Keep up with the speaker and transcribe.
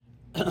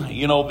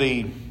You know,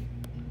 the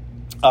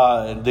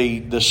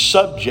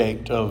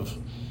subject of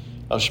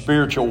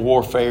spiritual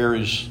warfare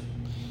is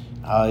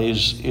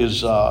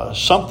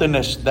something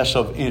that's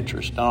of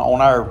interest.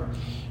 On our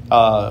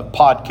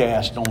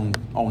podcast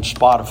on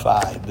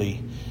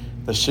Spotify,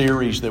 the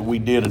series that we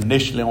did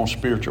initially on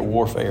spiritual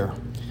warfare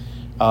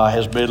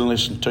has been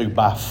listened to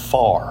by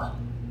far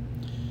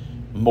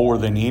more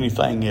than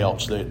anything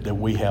else that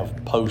we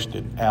have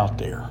posted out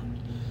there.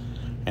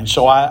 And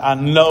so I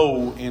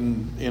know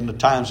in the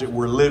times that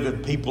we're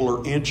living, people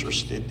are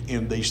interested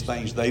in these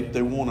things.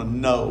 They want to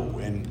know,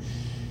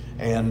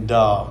 and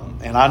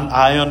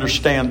I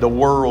understand the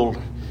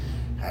world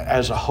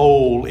as a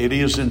whole. It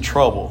is in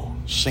trouble.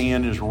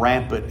 Sin is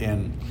rampant,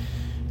 and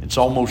it's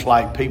almost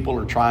like people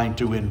are trying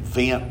to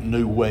invent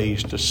new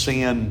ways to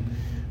sin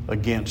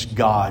against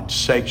God.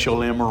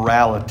 Sexual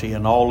immorality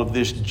and all of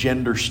this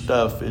gender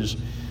stuff is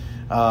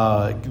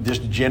this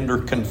gender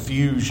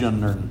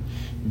confusion or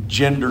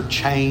gender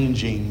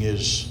changing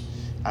is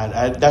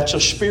that's a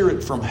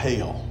spirit from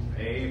hell.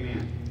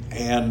 Amen.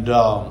 And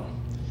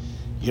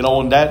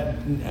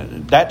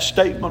and that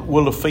statement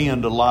will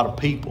offend a lot of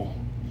people.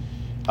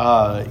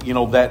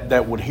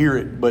 That would hear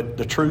it, but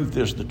the truth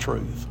is the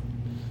truth.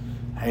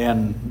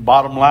 And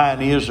bottom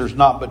line is, there's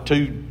not but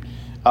two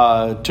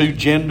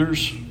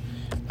genders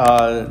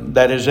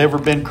that has ever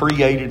been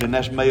created, and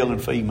that's male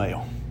and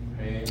female.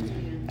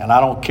 And I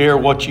don't care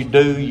what you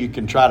do. You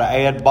can try to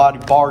add body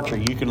parts or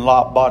you can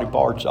lop body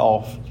parts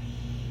off.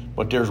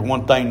 But there's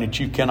one thing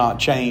that you cannot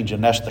change,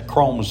 and that's the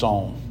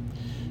chromosome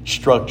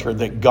structure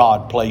that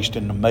God placed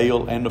in the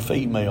male and the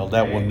female.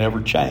 That will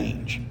never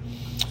change.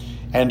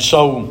 And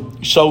so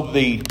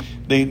the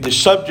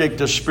subject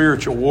of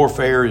spiritual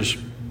warfare is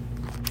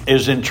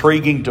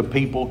intriguing to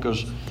people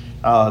because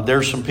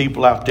there's some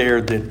people out there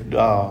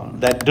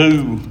that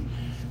do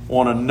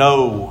want to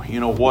know,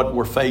 what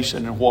we're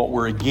facing and what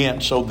we're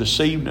against. So this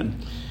evening,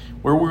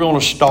 we're going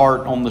to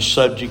start on the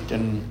subject,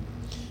 and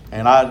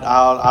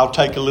I'll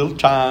take a little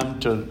time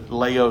to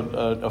lay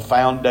a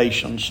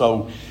foundation.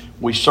 So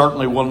we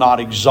certainly will not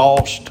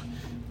exhaust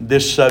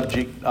this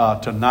subject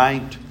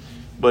tonight,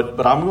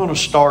 but I'm going to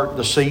start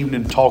this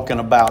evening talking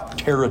about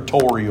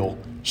territorial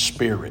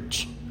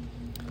spirits.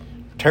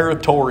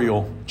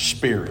 Territorial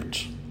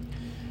spirits.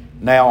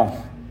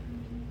 Now,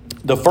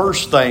 the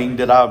first thing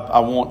that I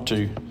want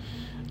to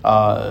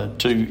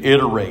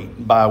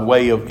iterate by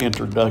way of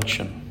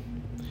introduction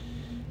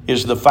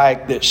is the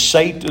fact that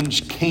Satan's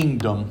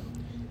kingdom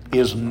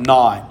is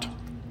not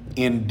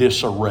in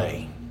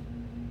disarray.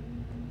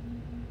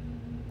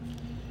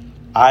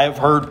 I have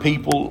heard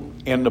people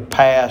in the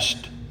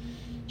past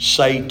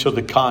say to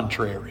the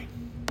contrary.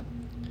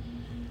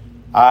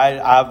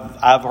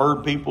 I've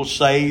heard people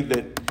say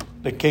that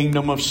the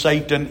kingdom of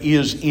Satan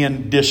is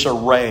in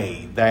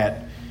disarray,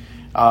 that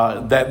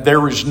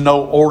there is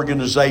no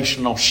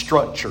organizational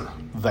structure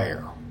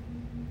there.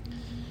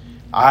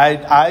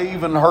 I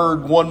even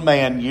heard one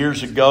man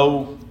years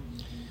ago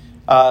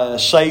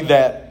say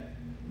that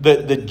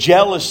the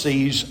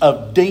jealousies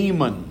of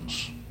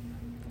demons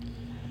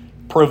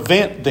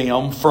prevent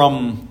them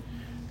from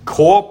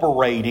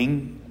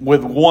cooperating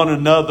with one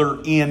another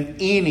in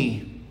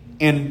any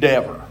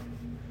endeavor.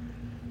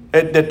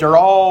 That they're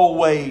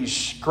always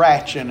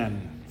scratching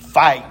and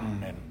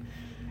fighting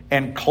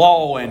and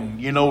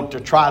clawing, to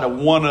try to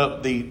one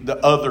up the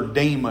other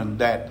demon.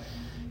 That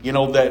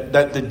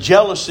the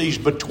jealousies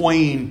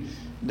between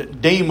the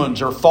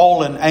demons or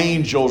fallen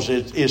angels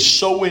is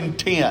so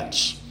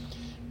intense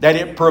that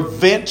it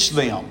prevents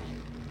them,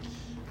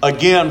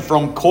 again,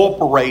 from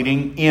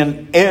cooperating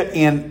in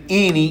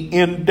any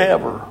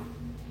endeavor.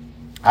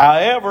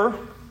 However,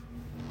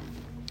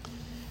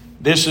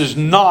 this is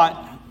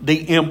not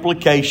the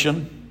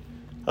implication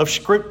of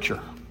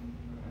Scripture.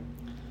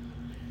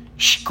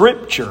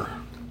 Scripture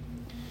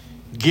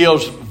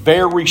gives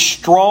very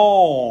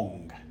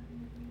strong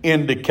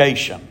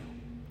indication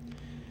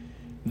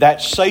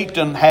that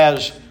Satan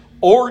has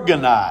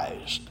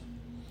organized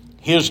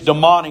his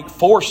demonic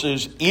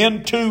forces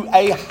into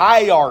a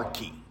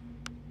hierarchy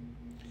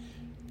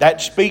that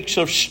speaks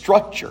of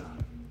structure.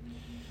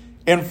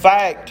 In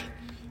fact,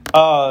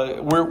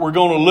 we're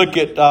going to look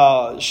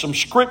at some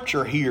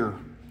Scripture here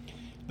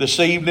this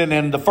evening,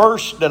 and the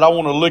first that I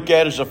want to look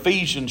at is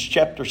Ephesians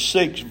chapter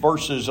 6,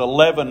 verses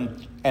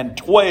 11 and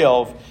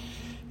 12.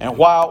 And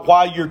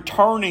while you're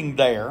turning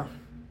there,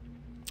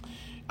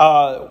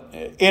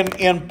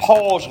 in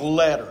Paul's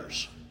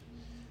letters,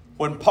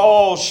 when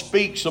Paul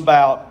speaks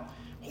about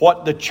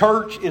what the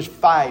church is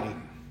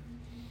fighting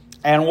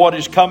and what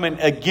is coming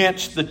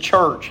against the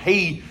church,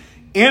 he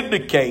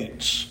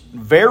indicates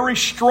very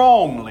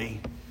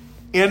strongly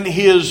in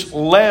his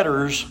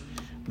letters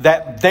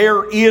that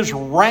there is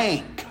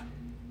rank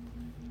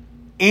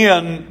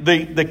in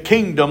the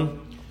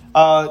kingdom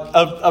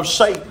of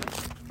Satan.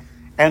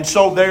 And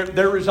so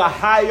there is a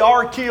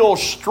hierarchical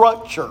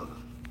structure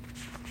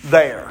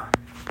there.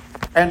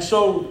 And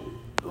so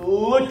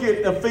look at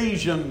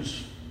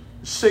Ephesians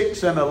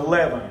 6 and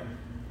 11.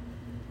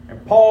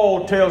 And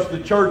Paul tells the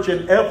church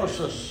in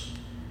Ephesus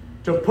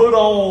to put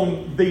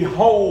on the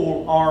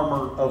whole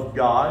armor of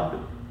God,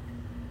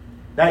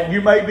 that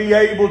you may be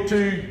able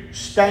to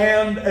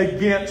stand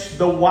against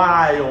the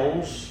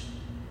wiles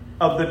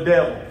of the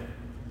devil.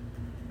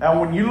 Now,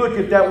 when you look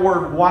at that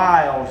word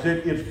wiles,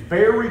 it is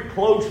very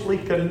closely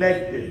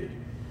connected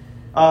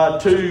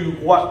to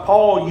what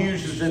Paul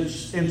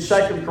uses in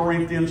 2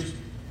 Corinthians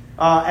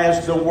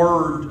as the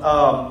word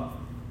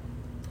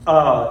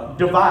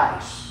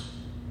device,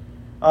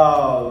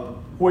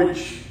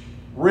 which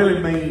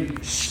really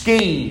means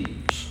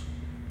schemes.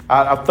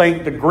 I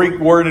think the Greek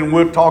word, and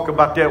we'll talk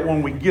about that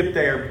when we get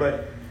there,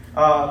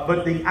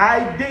 but the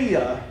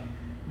idea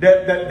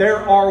that there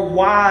are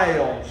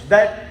wiles,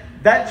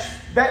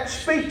 that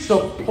speaks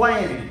of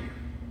planning.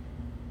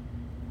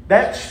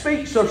 That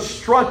speaks of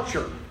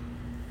structure.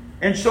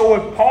 And so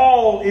if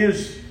Paul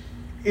is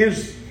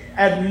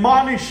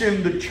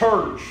admonishing the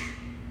church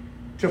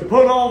to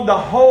put on the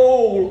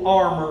whole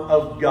armor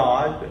of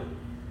God,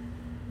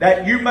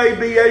 that you may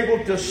be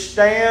able to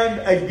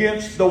stand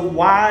against the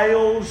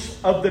wiles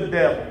of the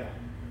devil,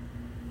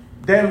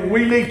 then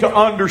we need to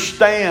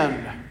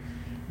understand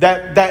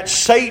that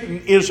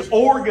Satan is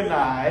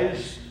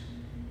organized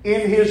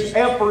in his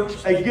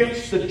efforts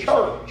against the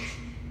church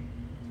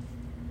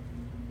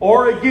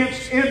or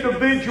against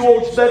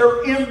individuals that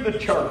are in the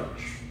church.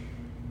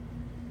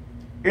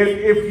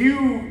 If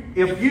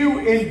you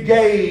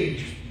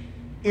engage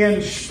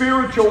in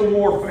spiritual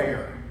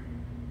warfare,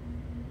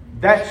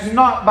 that's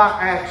not by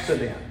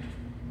accident.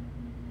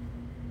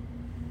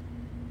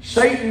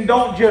 Satan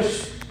don't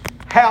just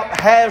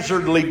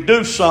haphazardly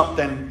do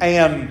something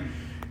and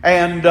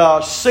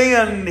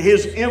send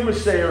his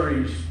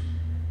emissaries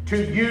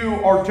to you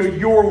or to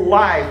your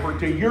life or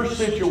to your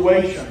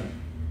situation,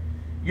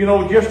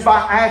 just by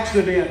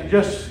accident,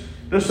 just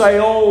to say,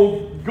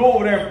 oh, go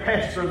over there and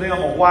pester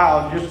them a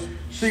while and just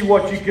see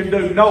what you can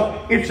do.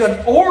 No, it's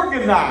an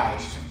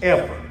organized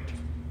effort.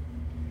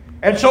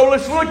 And so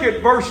let's look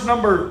at verse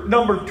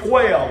number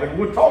 12, and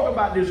we'll talk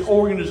about this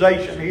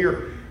organization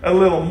here a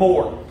little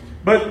more.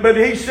 But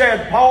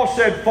Paul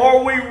said,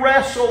 for we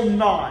wrestle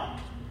not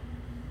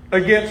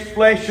against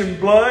flesh and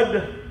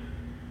blood,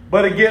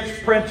 but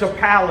against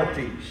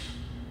principalities,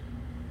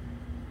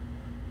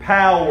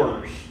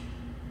 powers,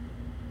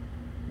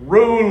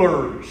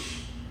 rulers,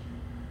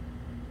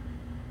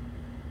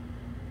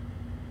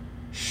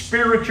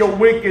 spiritual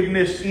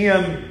wickedness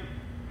in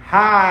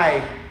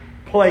high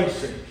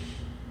places.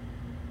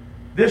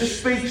 This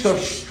speaks of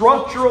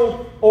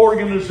structural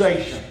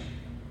organization.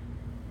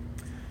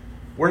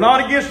 We're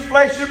not against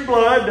flesh and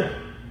blood,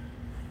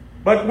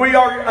 but we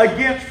are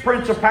against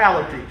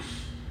principalities.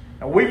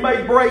 And we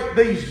may break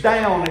these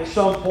down at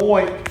some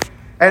point,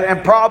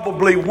 and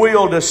probably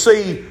will, to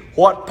see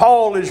what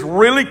Paul is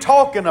really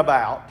talking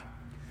about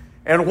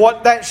and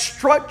what that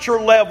structure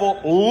level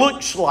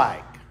looks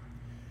like.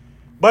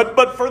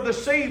 But for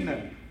this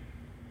evening,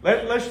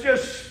 let's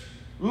just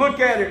look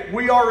at it.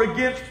 We are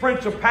against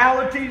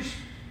principalities.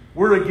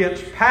 We're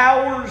against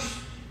powers.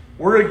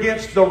 We're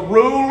against the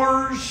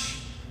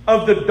rulers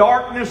of the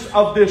darkness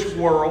of this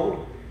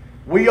world.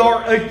 We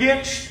are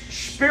against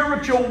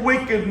spiritual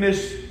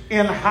wickedness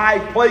in high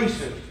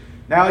places.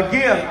 Now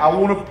again, I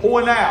want to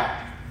point out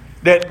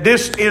that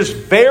this is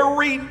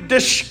very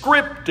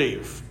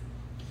descriptive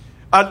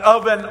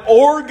of an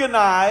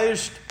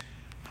organized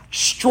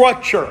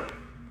structure,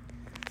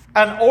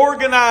 an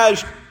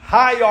organized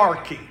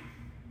hierarchy.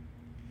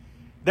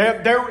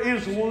 There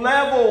is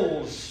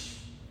levels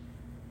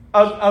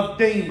of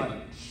demons.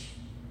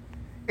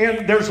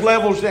 And there's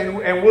levels,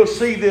 and we'll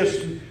see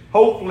this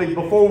hopefully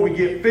before we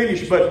get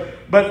finished.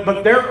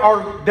 But there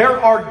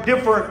are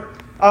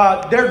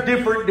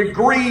different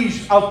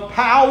degrees of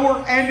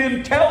power and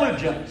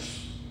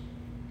intelligence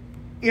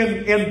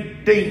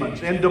in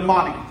demons, in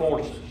demonic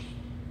forces.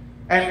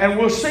 And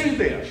we'll see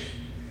this.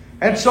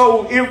 And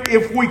so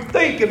if we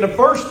think, and the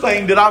first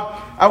thing that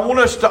I want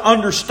us to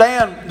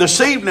understand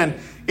this evening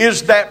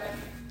is that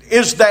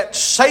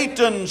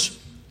Satan's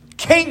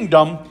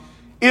kingdom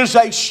is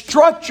a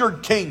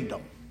structured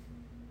kingdom.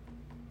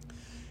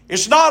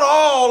 It's not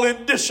all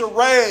in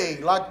disarray,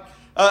 like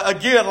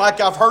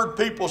I've heard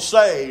people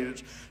say.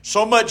 There's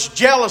so much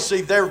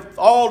jealousy, they're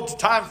all the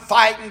time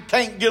fighting,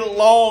 can't get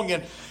along.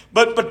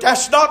 But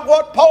that's not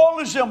what Paul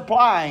is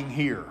implying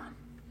here.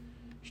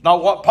 It's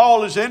not what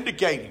Paul is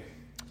indicating.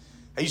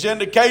 He's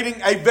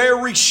indicating a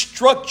very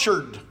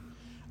structured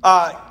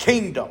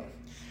kingdom.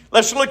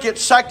 Let's look at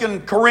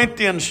 2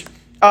 Corinthians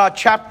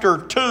chapter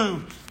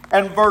 2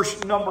 and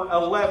verse number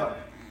 11.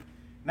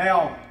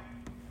 Now,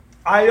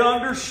 I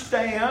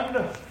understand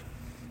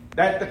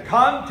that the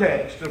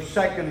context of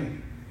 2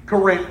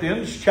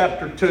 Corinthians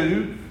chapter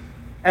 2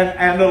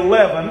 and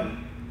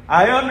 11,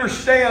 I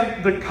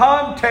understand the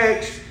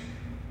context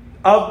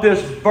of this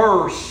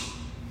verse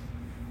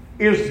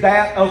is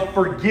that of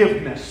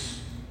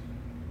forgiveness.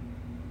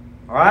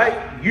 All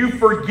right? You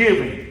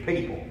forgiving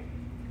people.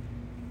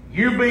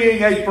 You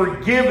being a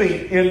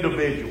forgiving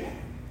individual.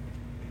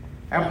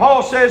 And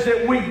Paul says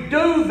that we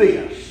do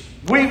this.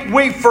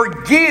 We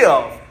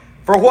forgive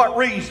for what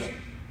reason?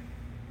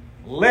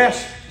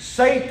 lest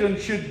Satan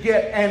should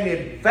get an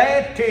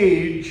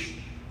advantage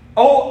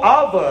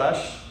of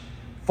us,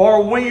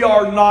 for we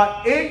are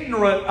not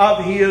ignorant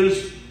of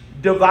his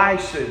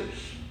devices.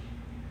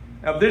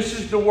 Now, this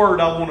is the word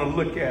I want to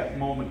look at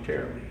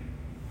momentarily.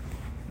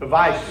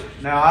 Devices.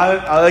 Now,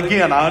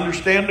 I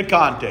understand the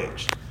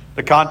context.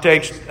 The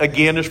context,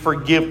 again, is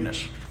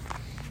forgiveness.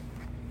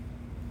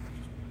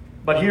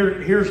 But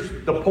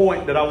here's the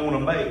point that I want to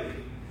make.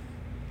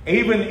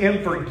 Even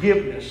in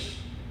forgiveness,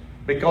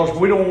 because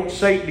we don't want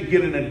Satan to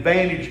get an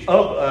advantage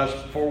of us,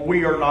 for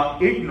we are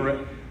not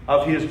ignorant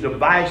of his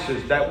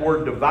devices. That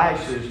word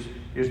devices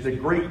is the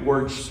Greek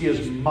word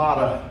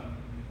schismata,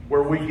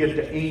 where we get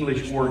the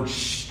English word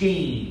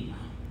scheme.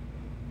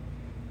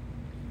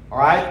 All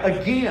right?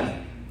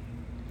 Again,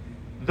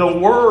 the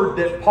word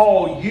that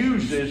Paul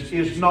uses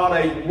is not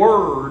a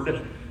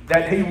word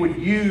that he would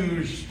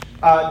use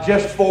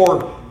just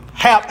for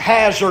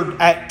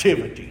haphazard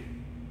activity.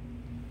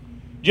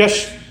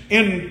 Just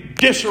in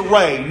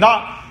disarray,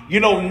 not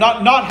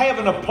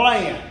having a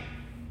plan.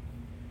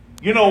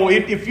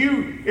 If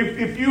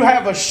you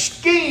have a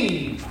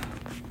scheme,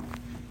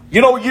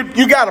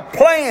 you got a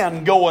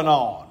plan going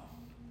on.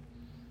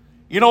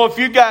 If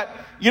you got,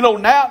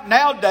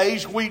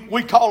 nowadays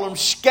we call them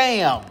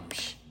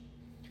scams.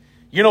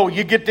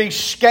 You get these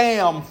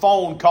scam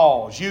phone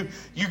calls. You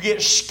get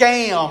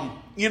scam,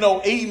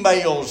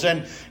 emails.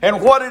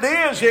 And what it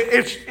is,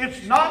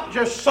 it's not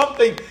just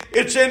something,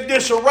 it's in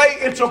disarray.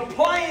 It's a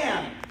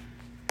plan.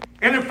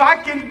 And if I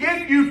can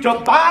get you to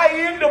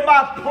buy into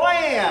my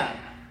plan,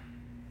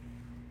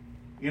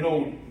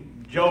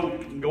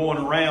 joke going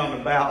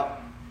around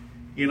about,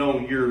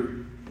 your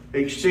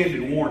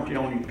extended warranty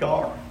on your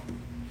car.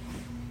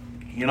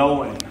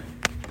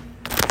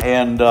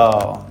 And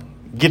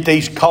get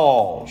these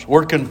calls.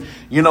 Your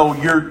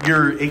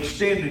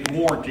extended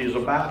warranty is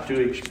about to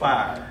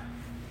expire.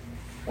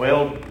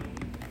 Well,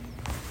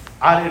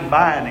 I didn't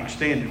buy an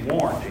extended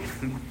warranty.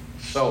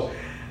 So,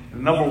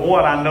 number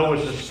one, I know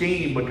it's a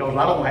scheme because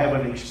I don't have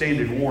an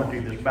extended warranty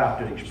that's about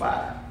to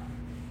expire.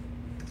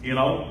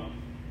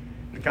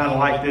 It's kind of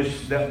like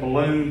that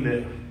balloon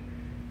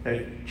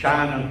that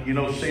China,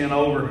 sent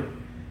over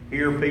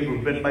here. People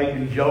have been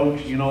making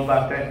jokes,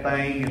 about that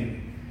thing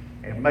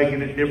and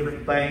making it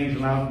different things.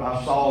 And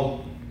I saw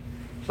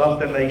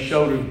something, they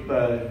showed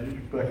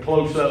a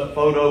close-up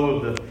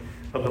photo of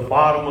the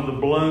bottom of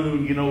the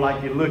balloon,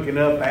 like you're looking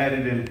up at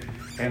it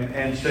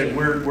and said,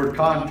 we're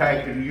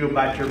contacting you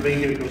about your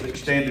vehicle's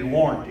extended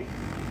warranty.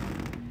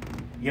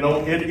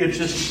 It's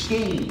a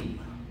scheme.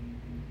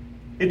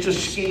 It's a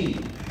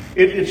scheme.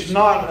 It's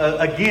not,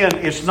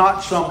 it's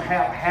not some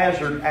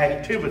haphazard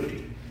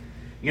activity.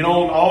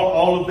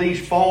 All of these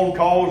phone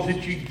calls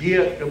that you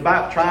get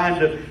about trying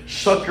to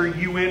sucker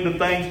you into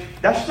things,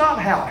 that's not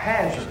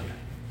haphazard.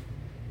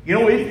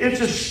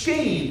 It's a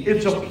scheme.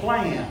 It's a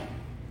plan.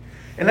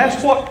 And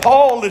that's what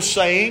Paul is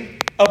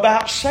saying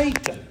about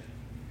Satan.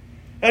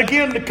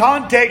 Again, the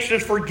context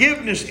is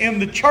forgiveness in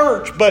the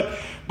church. But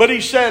he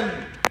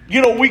said,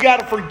 we got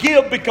to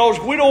forgive because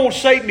we don't want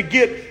Satan to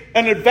get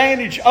an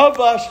advantage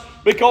of us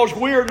because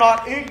we are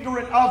not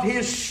ignorant of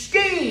his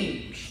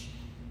schemes.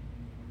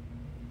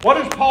 What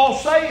is Paul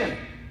saying?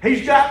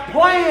 He's got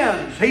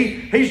plans.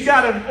 He's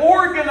got an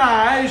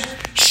organized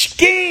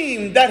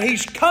scheme that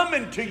he's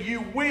coming to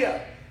you with.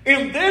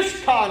 In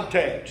this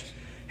context,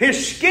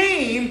 his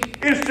scheme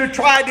is to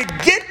try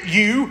to get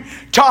you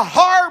to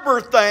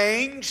harbor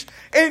things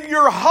in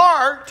your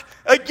heart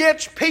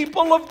against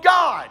people of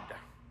God.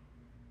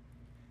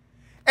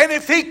 And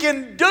if he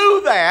can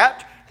do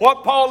that,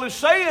 what Paul is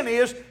saying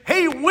is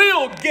he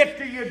will get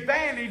the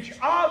advantage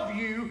of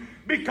you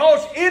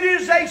because it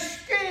is a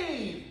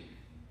scheme.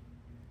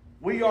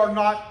 We are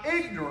not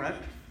ignorant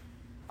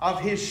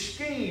of his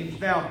schemes.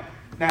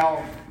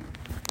 Now,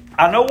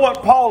 I know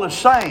what Paul is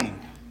saying,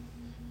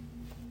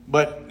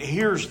 but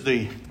here's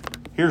the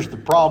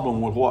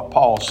problem with what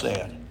Paul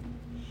said.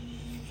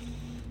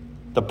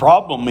 The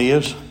problem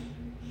is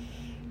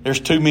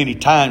there's too many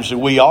times that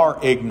we are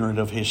ignorant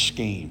of his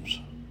schemes.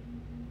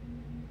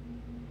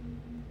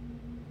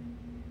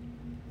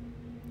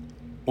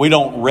 We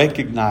don't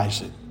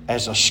recognize it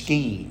as a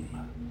scheme.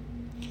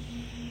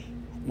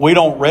 We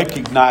don't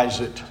recognize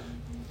it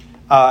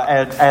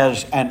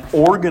as an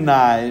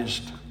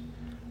organized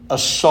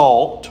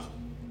assault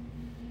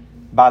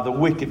by the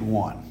wicked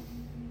one.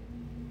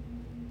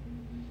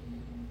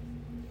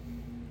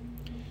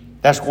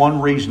 That's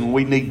one reason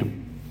we need to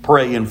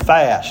pray and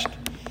fast,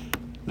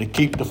 to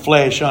keep the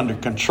flesh under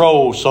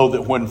control so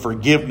that when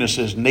forgiveness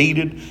is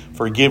needed,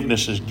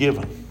 forgiveness is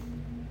given.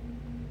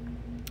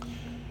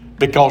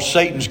 Because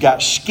Satan's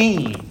got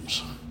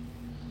schemes.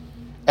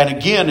 And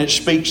again, it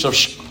speaks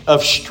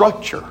of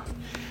structure.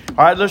 All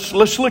right,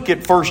 let's look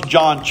at 1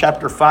 John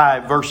chapter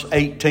 5, verse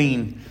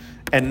 18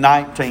 and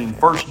 19.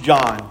 1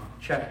 John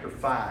chapter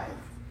 5,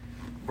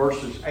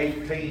 verses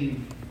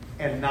 18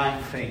 and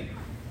 19.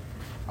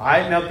 All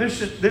right, now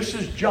this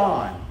is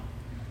John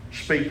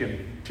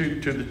speaking to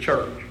the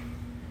church.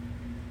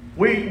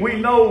 We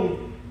know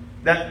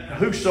that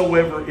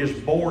whosoever is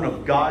born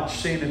of God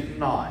sinneth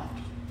not.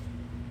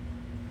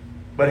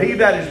 But he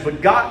that is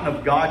begotten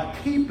of God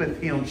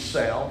keepeth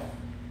himself,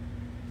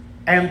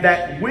 and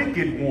that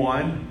wicked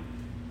one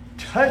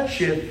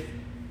toucheth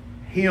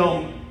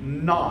him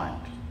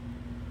not.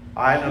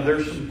 I know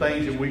there's some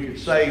things that we could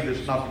say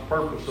that's not the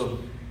purpose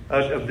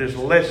of this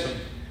lesson.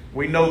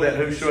 We know that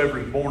whosoever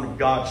is born of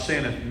God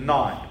sinneth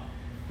not.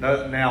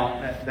 Now,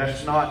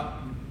 that's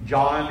not,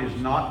 John is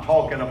not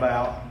talking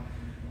about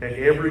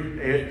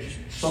that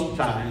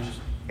sometimes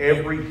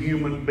every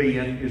human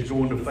being is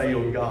going to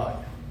fail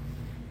God.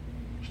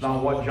 It's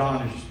not what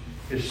John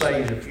is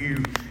saying.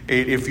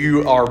 If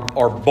you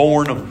are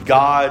born of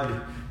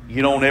God,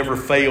 you don't ever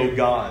fail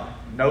God.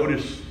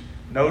 Notice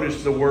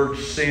the word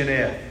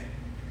sinneth.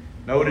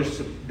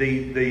 Notice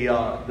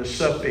the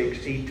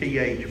suffix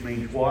eth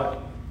means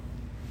what?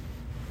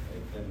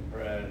 It's in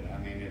present.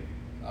 It's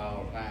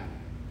all the time.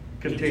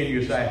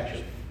 Continuous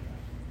action.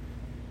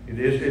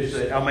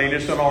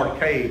 It's an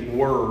archaic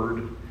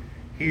word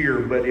here,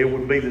 but it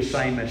would be the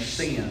same as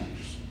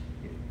sins.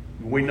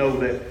 We know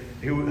that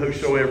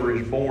whosoever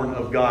is born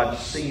of God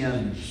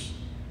sins.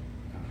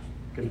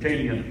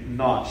 Continueth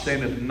not,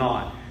 sinneth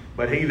not.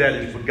 But he that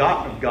is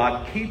begotten of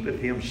God keepeth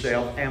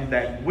himself, and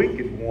that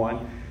wicked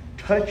one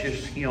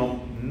touches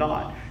him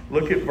not.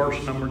 Look at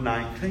verse number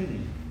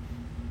 19.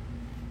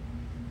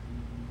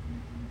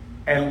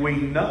 And we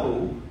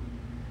know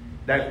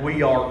that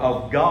we are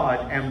of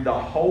God, and the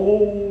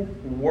whole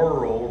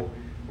world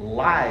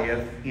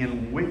lieth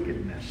in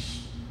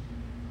wickedness.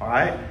 All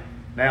right?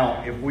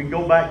 Now, if we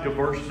go back to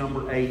verse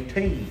number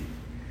 18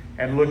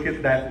 and look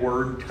at that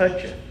word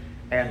toucheth,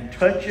 and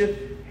toucheth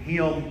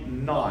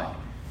him not.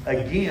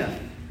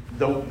 Again,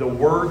 the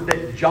word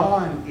that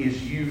John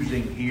is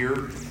using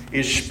here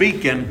is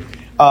speaking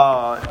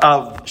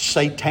of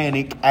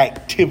satanic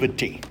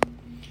activity.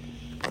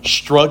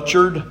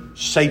 Structured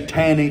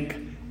satanic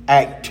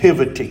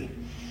activity.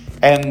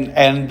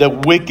 And the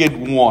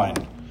wicked one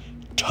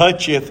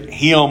toucheth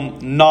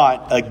him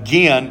not.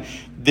 Again,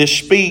 this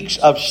speaks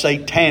of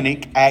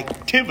satanic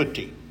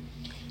activity.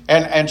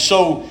 And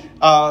so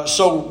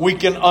we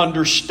can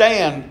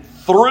understand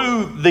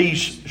through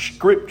these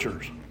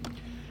scriptures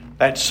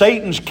that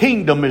Satan's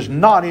kingdom is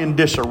not in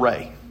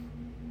disarray.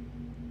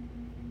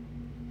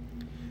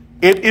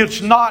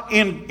 It's not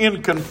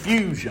in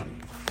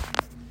confusion.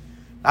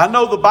 I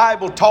know the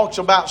Bible talks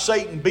about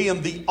Satan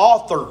being the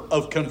author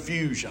of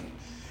confusion.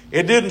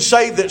 It didn't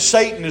say that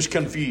Satan is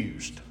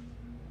confused.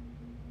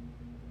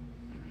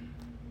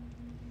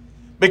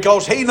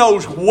 Because he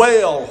knows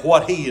well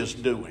what he is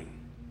doing.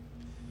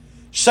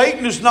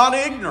 Satan is not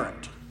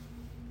ignorant.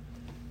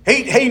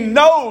 He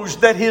knows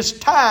that his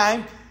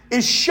time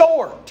is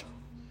short.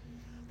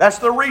 That's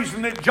the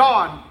reason that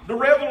John, the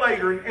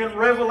Revelator in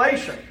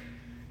Revelation,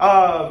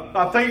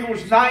 I think it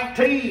was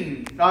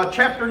 19,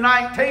 chapter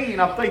 19,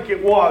 I think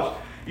it was.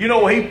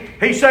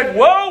 He said,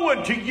 "Woe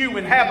unto you,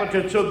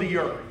 inhabitants of the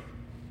earth!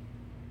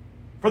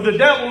 For the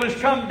devil is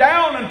come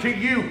down unto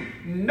you,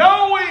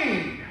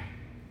 knowing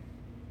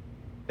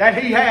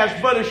that he has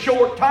but a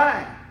short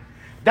time."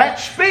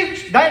 That's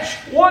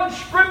one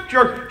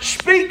scripture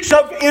speaks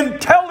of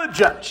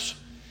intelligence.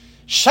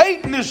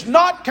 Satan is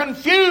not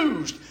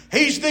confused.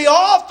 He's the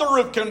author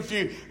of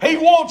confusion. He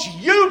wants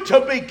you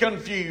to be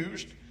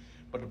confused.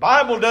 But the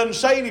Bible doesn't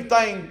say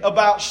anything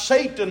about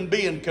Satan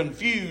being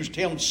confused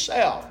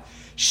himself.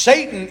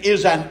 Satan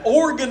is an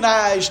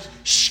organized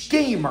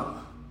schemer.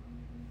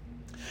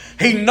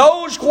 He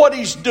knows what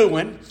he's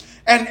doing,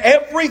 and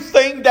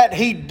everything that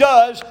he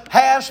does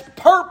has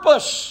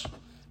purpose.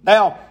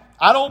 Now,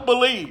 I don't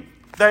believe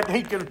that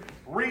he can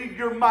read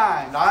your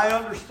mind. I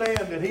understand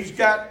that he's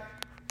got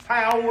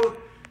power,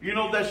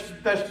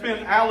 that's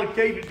been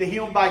allocated to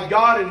him by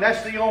God, and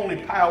that's the only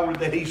power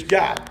that he's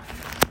got.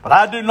 But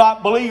I do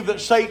not believe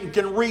that Satan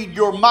can read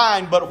your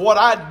mind. But what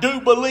I do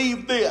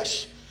believe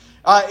is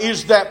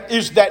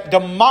that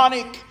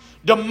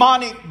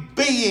demonic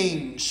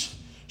beings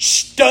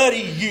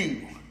study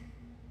you.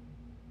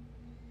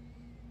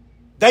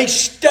 They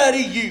study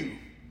you.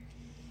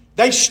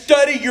 They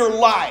study your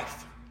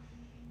life.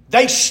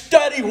 They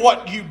study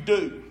what you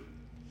do.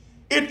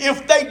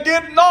 If they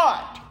did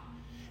not,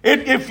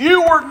 if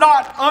you were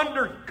not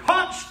under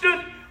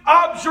constant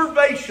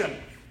observation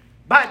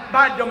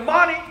by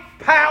demonic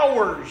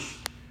powers,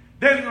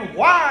 then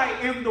why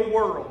in the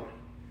world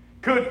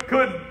could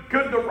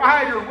the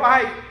writer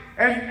write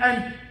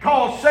and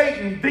call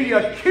Satan the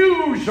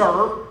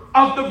accuser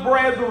of the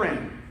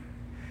brethren?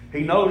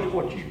 He knows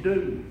what you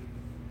do.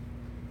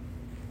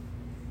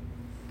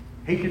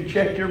 He can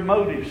check your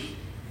motives.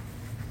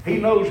 He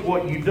knows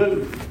what you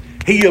do.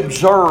 He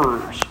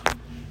observes,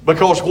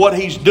 because what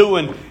he's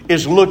doing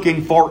is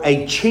looking for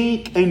a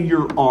chink in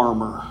your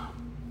armor.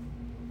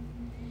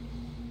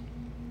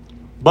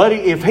 Buddy,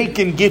 if he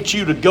can get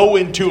you to go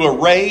into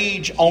a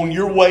rage on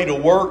your way to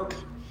work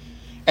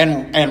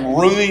and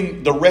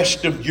ruin the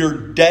rest of your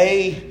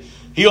day,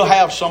 he'll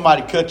have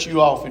somebody cut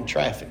you off in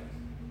traffic.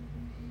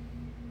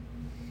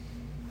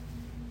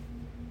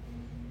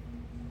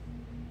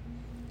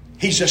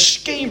 He's a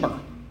schemer.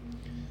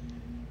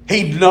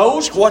 He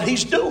knows what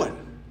he's doing.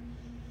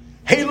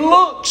 He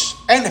looks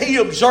and he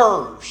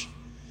observes.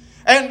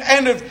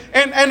 And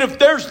if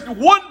there's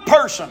one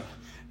person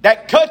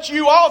that cuts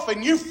you off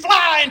and you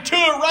fly into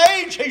a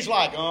rage, he's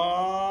like,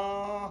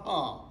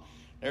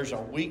 there's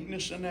a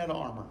weakness in that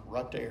armor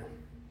right there.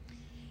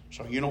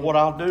 So you know what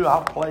I'll do?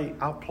 I'll play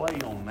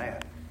on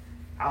that.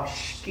 I'll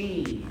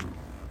scheme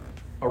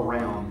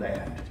around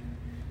that.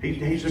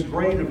 He's a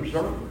great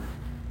observer.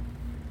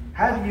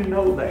 How do you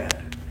know that?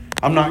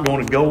 I'm not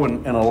going to go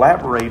and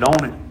elaborate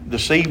on it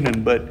this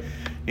evening, but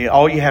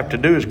all you have to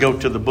do is go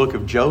to the book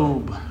of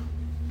Job.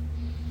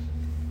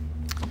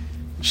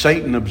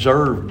 Satan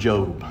observed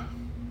Job.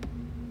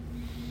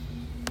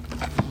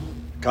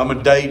 Come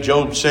a day,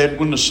 Job said,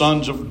 when the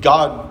sons of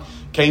God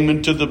came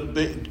into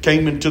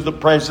the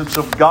presence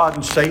of God,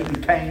 and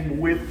Satan came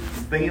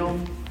with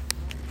them.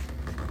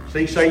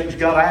 See, Satan's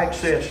got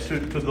access to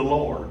the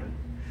Lord.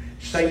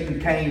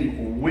 Satan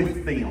came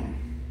with them.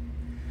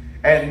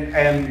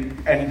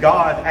 And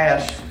God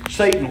asked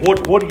Satan,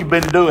 what have you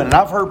been doing? And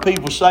I've heard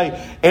people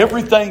say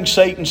everything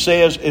Satan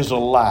says is a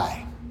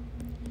lie.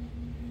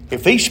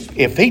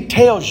 If he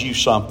tells you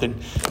something,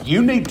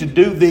 you need to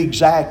do the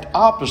exact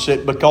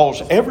opposite,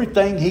 because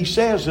everything he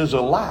says is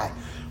a lie.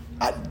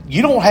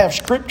 You don't have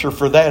scripture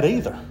for that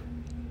either.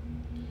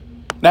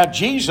 Now,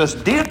 Jesus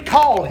did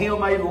call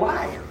him a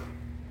liar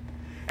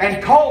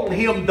and called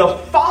him the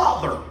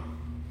father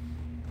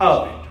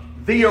of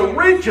it, the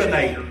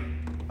originator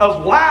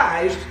of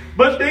lies,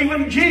 but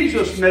even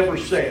Jesus never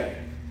said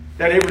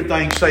that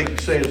everything Satan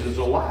says is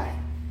a lie.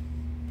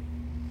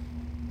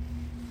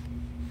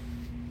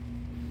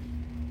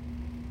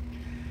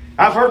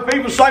 I've heard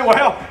people say,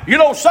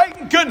 well,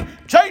 Satan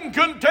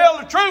couldn't tell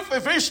the truth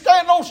if he's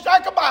standing on a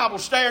stack of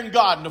Bibles staring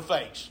God in the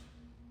face.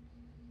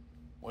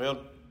 Well,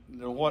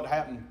 what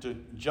happened to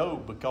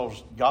Job?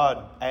 Because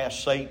God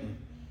asked Satan,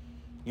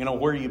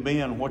 where you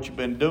been, what you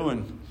been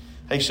doing?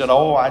 He said,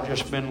 I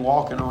just been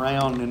walking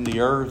around in the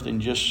earth and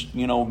just,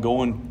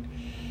 going,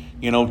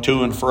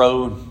 to and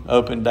fro and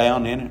up and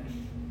down in it.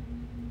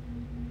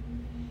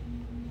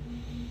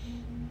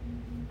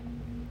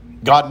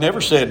 God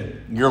never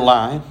said, you're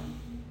lying.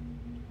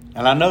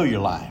 And I know you're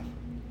lying.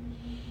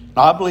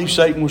 Now, I believe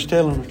Satan was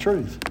telling the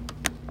truth.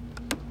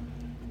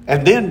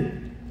 And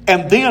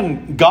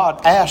then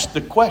God asked the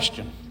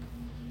question,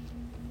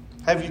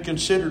 have you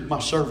considered my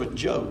servant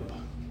Job?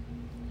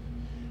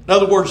 In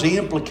other words, the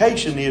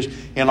implication is,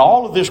 in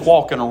all of this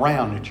walking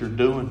around that you're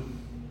doing,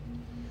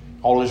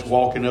 all this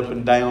walking up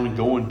and down and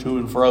going to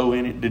and fro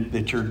in it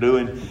that you're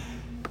doing,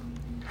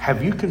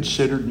 have you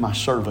considered my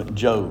servant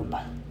Job?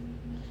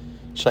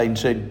 Satan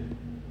said,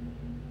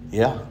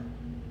 yeah.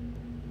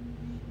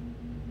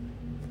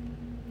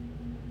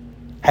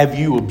 Have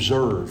you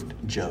observed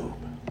Job?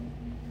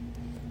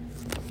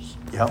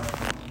 Yep.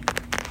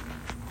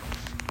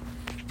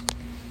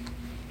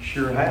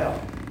 Sure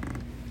have.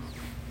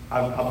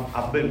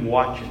 I've been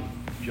watching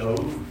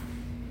Job.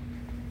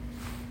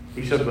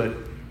 He said, but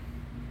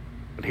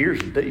here's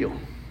the deal.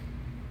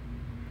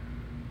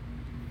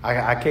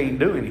 I can't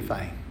do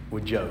anything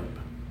with Job.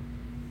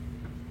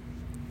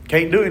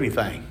 Can't do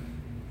anything.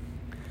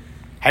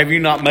 Have you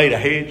not made a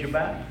hedge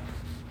about it?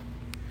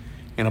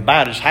 And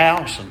about his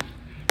house and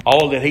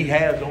all that he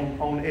has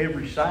on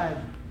every side?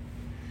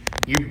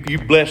 You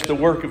blessed the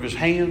work of his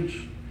hands,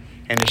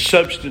 and his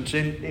substance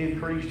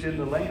increased in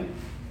the land.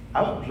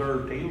 I've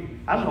observed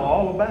him. I know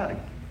all about him.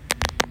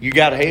 You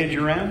got a hedge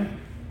around him?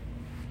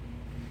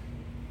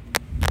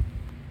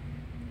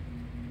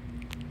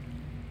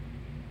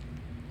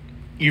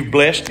 You've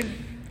blessed him.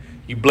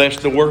 You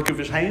blessed the work of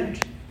his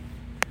hands.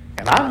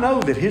 And I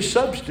know that his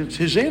substance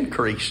has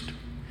increased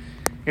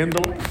in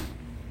the land.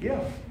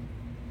 Yeah.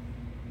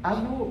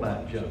 I know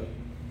about Job.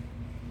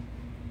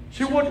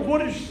 See,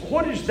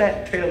 what is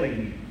that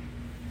telling you?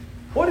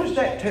 What is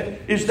that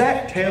is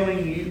that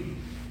telling you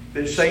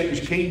that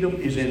Satan's kingdom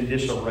is in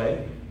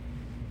disarray?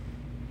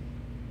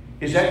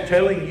 Is that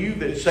telling you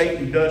that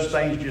Satan does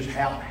things just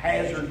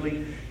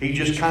haphazardly? He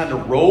just kind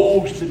of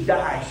rolls the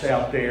dice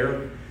out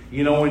there,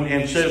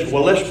 and says,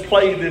 well, let's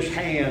play this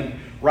hand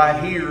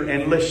right here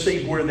and let's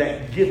see where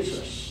that gets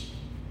us.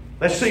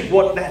 Let's see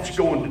what that's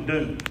going to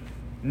do.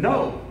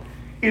 No.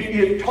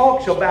 It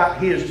talks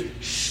about his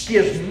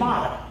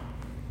schismata,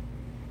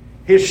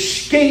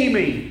 his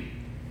scheming,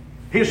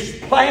 his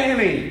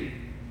planning,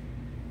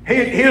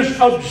 his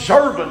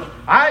observance.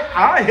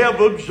 I have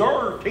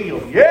observed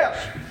him.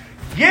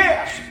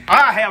 Yes,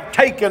 I have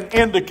taken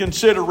into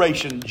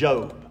consideration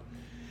Job.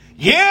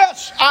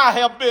 Yes, I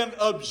have been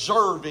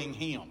observing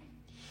him.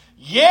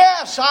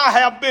 Yes, I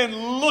have been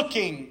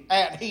looking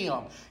at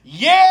him.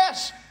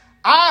 Yes,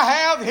 I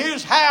have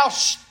his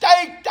house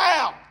staked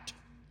out.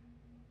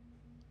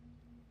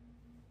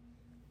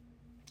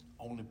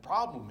 Only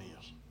problem is,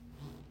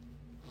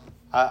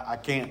 I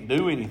can't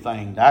do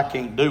anything. I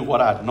can't do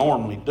what I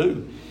normally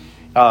do.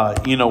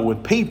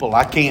 With people,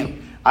 I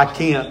can't. My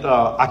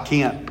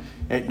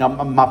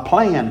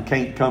plan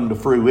can't come to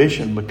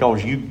fruition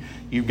because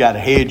you've got a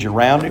hedge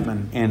around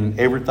him and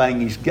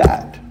everything he's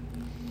got.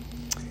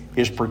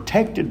 is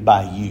protected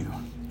by you,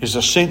 is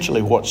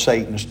essentially what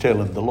Satan is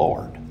telling the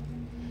Lord.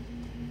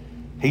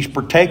 He's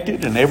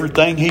protected, and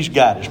everything he's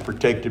got is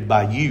protected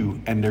by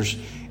you. And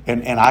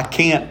I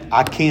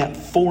can't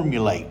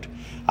formulate.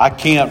 I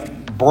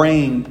can't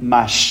bring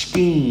my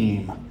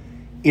scheme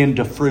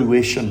into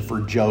fruition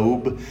for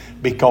Job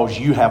because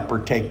you have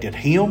protected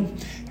him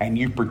and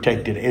you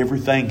protected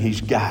everything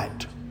he's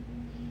got.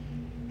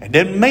 It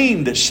didn't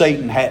mean that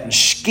Satan hadn't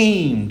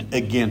schemed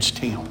against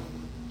him.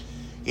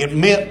 It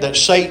meant that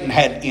Satan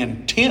had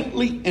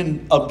intently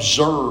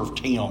observed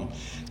him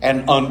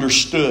and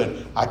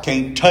understood, I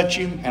can't touch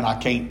him and I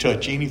can't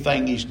touch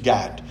anything he's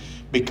got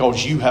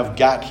because you have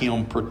got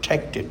him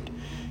protected.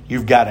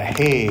 You've got a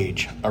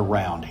hedge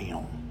around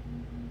him.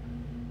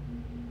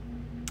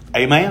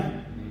 Amen?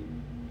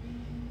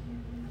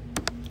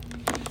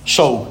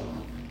 So,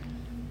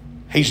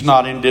 he's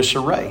not in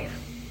disarray.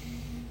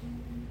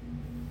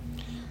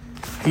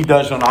 He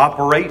doesn't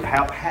operate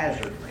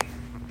haphazardly.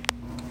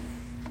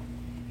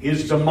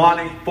 His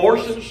demonic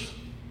forces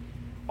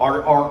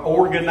are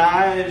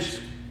organized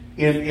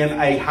in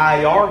a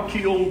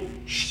hierarchical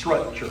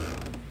structure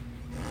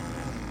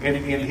in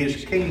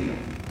his kingdom.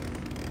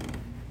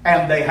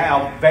 And they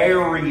have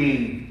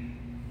varying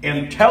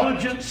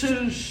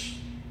intelligences,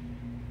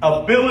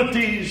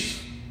 abilities,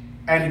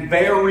 and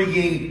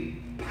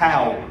varying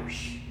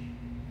powers.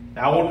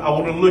 Now, I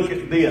want to look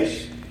at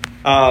this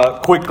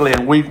quickly,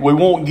 and we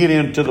won't get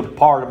into the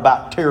part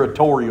about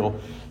territorial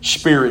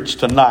spirits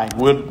tonight.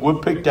 We'll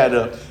pick that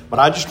up, but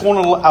I just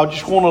want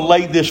to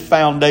lay this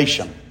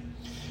foundation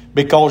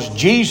because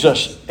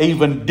Jesus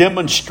even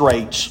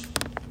demonstrates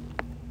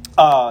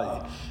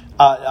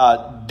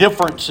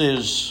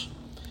differences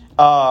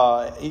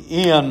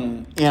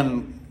in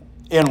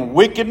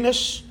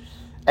wickedness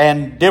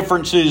and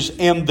differences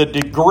in the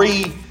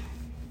degree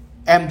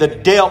and the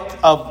depth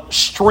of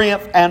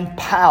strength and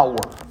power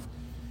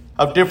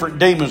of different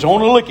demons. I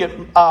want to look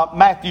at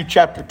Matthew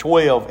chapter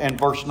 12 and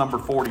verse number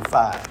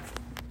 45.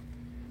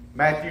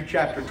 Matthew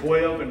chapter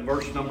 12 and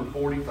verse number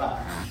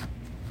 45.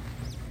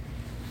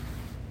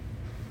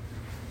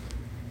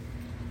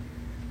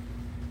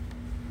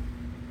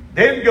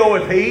 Then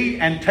goeth he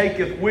and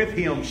taketh with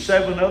him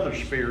 7 other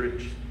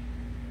spirits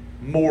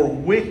more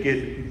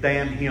wicked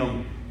than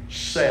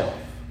himself.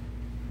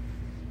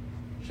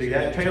 See,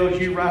 that tells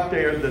you right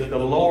there that the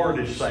Lord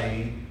is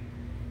saying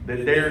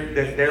that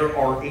there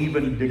are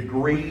even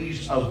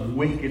degrees of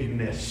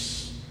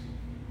wickedness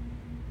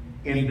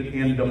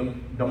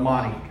in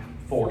demonic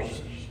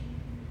forces.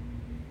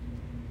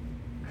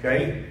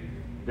 Okay?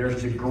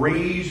 There's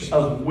degrees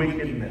of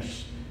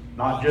wickedness,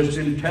 not just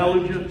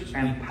intelligence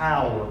and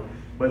power,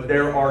 but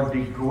there are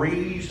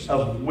degrees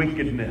of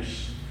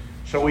wickedness.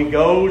 So he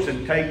goes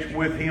and takes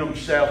with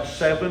himself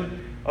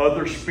 7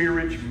 other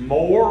spirits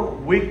more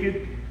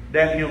wicked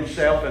than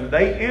himself, and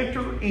they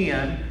enter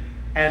in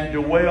and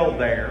dwell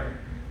there.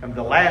 And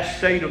the last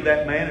state of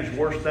that man is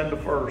worse than the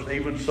first.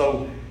 Even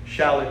so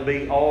shall it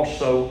be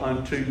also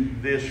unto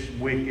this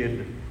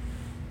wicked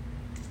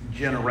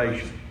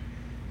generation.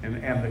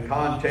 And the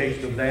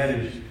context of that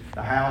is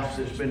the house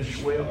that's been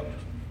swept,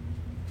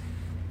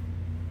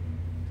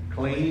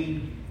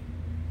 cleaned,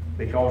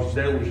 because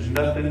there was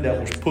nothing that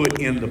was put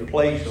in the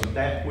place of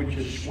that which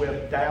is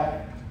swept out.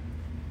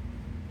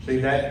 See,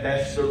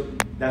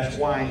 that's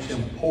why it's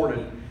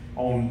important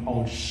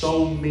on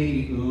so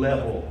many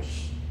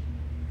levels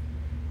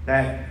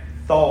that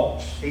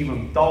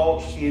even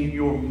thoughts in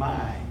your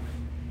mind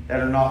that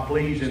are not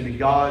pleasing to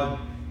God,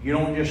 you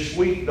don't just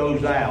sweep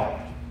those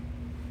out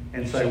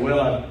and say,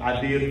 well,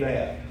 I did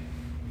that.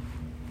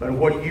 But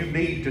what you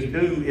need to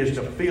do is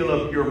to fill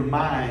up your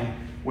mind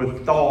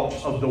with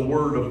thoughts of the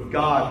Word of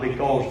God,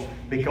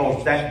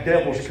 because that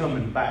devil's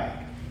coming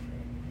back.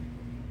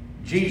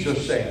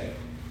 Jesus said,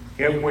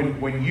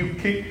 when you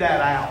kick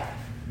that out,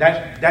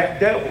 that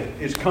devil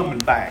is coming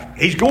back.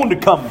 He's going to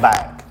come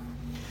back.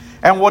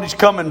 And what he's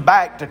coming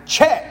back to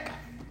check.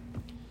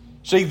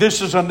 See,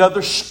 this is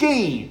another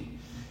scheme.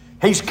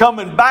 He's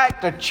coming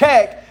back to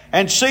check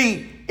and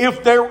see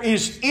if there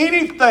is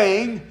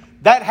anything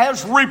that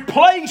has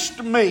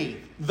replaced me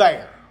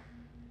there.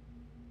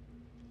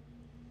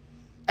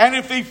 And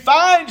if he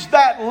finds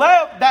that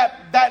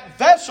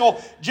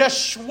vessel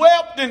just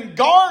swept and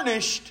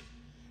garnished,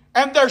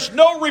 and there's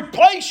no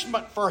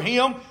replacement for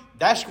him,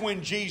 that's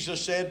when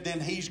Jesus said, then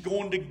he's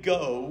going to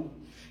go.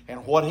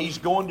 And what he's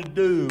going to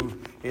do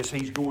is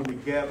he's going to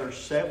gather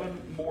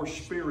 7 more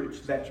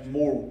spirits that's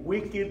more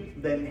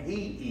wicked than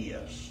he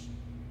is.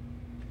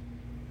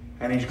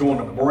 And he's going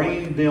to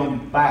bring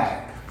them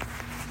back.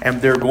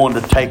 And they're going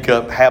to take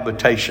up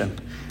habitation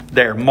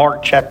there.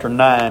 Mark chapter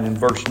 9 and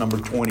verse number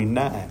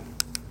 29.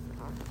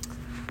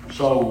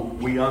 So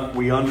we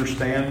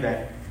understand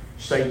that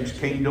Satan's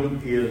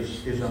kingdom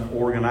is an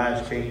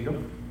organized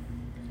kingdom.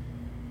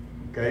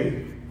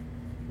 Okay?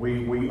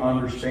 We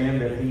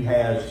understand that he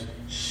has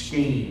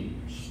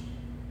schemes.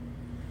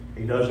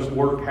 He doesn't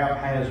work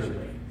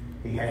haphazardly.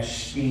 He has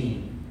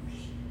schemes.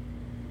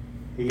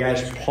 He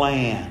has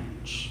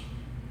plans.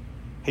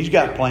 He's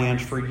got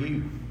plans for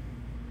you.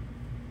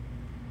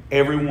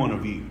 Every one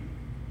of you.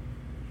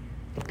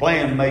 The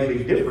plan may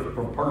be different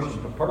from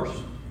person to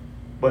person,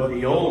 but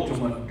the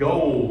ultimate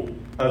goal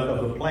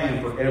of the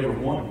plan for every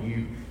one of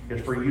you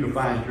is for you to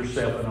find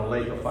yourself in a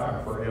lake of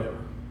fire forever.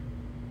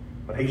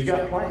 But He's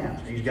got plans.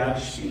 He's got a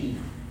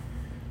scheme.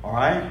 All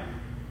right?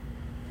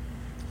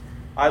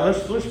 All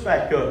right, let's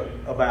back up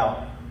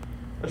about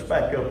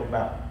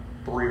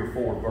 3 or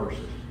 4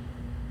 verses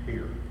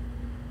here.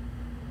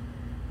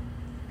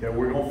 Okay,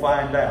 we're going to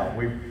find out.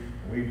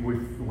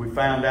 We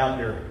found out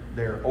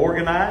they're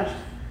organized.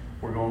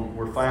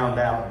 We're found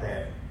out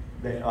that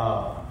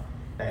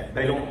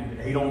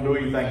he don't do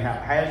anything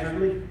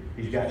haphazardly.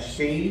 He's got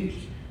schemes.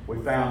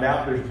 We found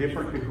out there's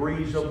different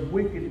degrees of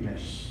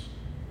wickedness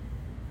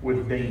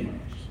with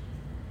demons.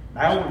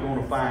 Now we're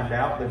going to find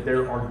out that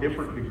there are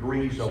different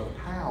degrees of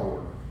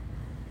power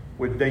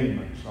with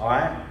demons. All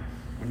right?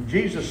 When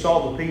Jesus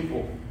saw the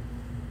people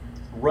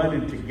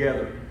running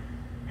together,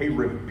 He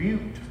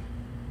rebuked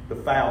the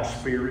foul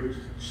spirits,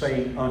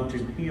 saying unto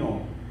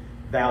him,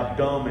 Thou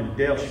dumb and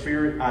deaf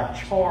spirit, I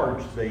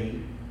charge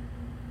thee,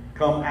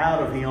 come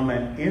out of him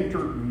and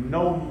enter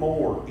no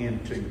more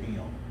into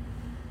him.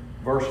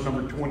 Verse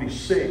number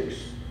 26,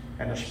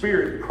 and the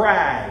spirit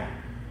cried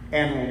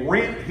and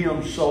rent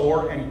him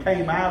sore and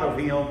came out of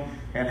him,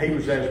 and he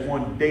was as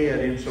one dead,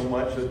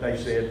 insomuch that they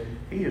said,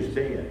 He is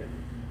dead.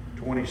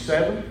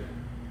 27,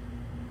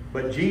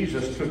 but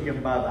Jesus took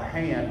him by the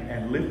hand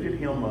and lifted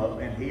him up,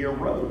 and he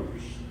arose.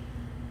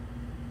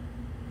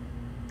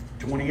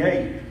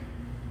 28,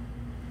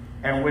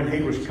 and when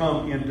he was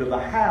come into the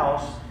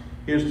house,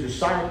 his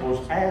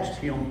disciples asked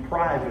him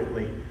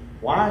privately,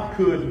 Why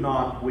could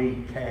not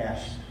we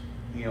cast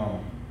him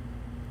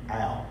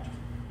out?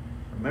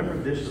 Remember,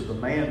 this is the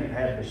man that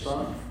had the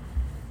son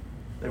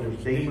that was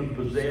demon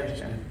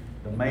possessed, and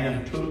the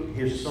man took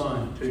his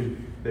son to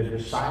the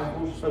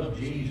disciples of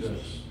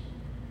Jesus,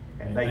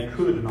 and they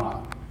could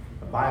not.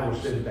 The Bible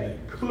said they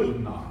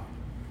could not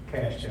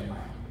cast him out.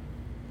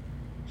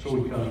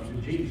 So he comes to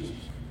Jesus.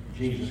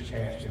 Jesus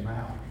cast him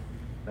out.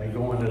 They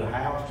go into the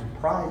house, and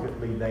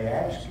privately they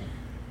ask him,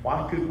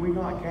 Why could we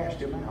not cast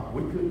him out?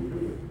 We couldn't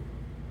do it.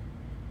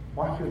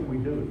 Why couldn't we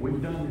do it?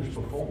 We've done this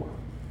before.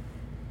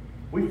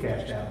 We've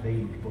cast out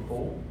demons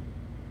before.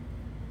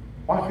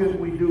 Why couldn't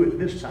we do it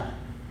this time?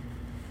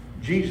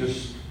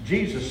 Jesus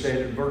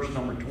said in verse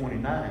number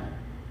 29,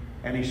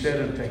 and He said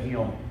unto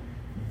him,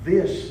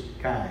 This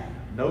kind,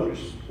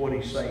 notice what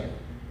He's saying,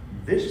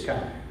 this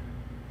kind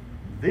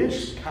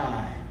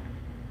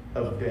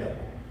of devil.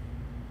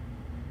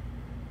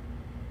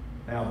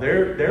 Now,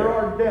 there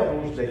are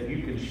devils that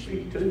you can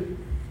speak to,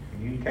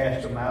 and you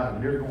cast them out,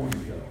 and they're going to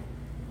go.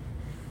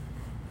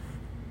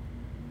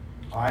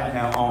 All right,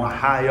 now on a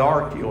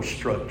hierarchical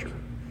structure,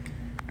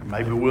 and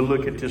maybe we'll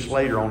look at this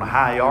later, on a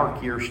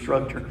hierarchical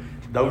structure,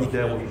 those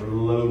devils are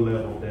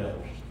low-level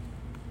devils.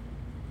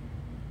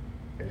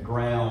 At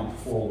ground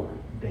floor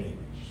demons.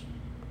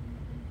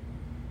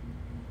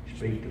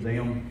 Speak to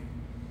them,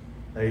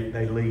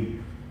 they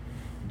leave.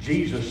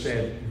 Jesus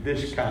said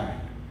this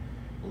kind,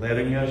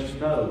 letting us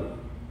know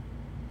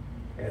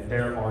that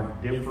there are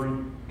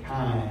different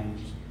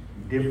kinds,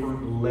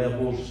 different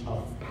levels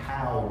of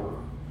power,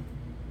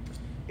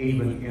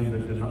 even in the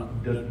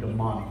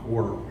demonic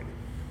world.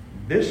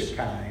 This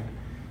kind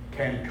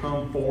can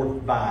come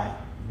forth by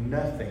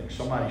nothing.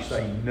 Somebody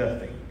say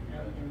nothing.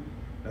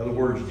 In other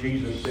words,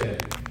 Jesus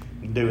said,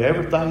 you can do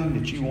everything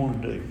that you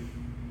want to do.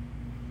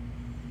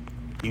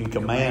 You can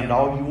command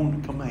all you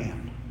want to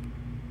command.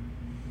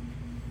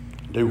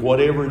 Do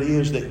whatever it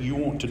is that you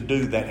want to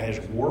do that has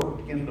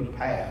worked in the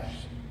past.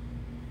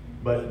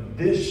 But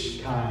this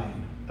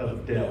kind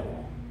of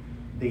devil,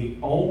 the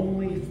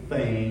only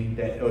thing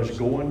that is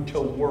going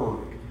to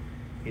work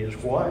is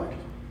what?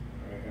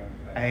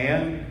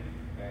 And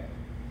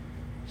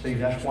see,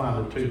 that's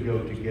why the two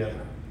go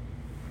together.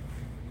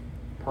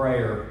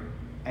 Prayer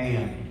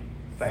and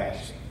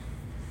fasting.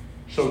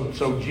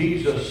 So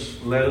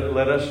Jesus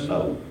let us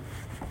know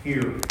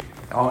here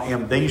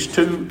in these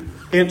two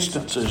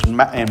instances, in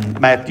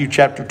Matthew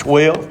chapter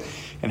 12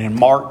 and in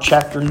Mark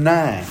chapter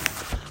 9,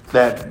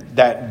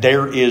 that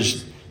there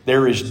is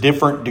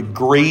different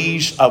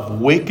degrees of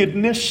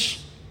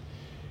wickedness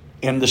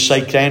in the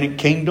satanic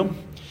kingdom.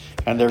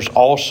 And there's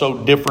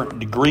also different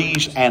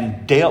degrees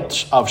and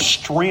depths of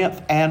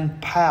strength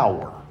and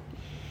power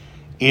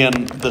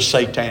in the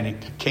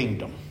satanic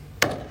kingdom.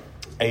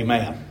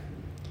 Amen.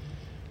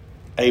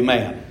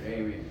 Amen.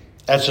 Amen.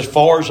 That's as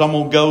far as I'm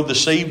going to go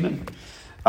this evening.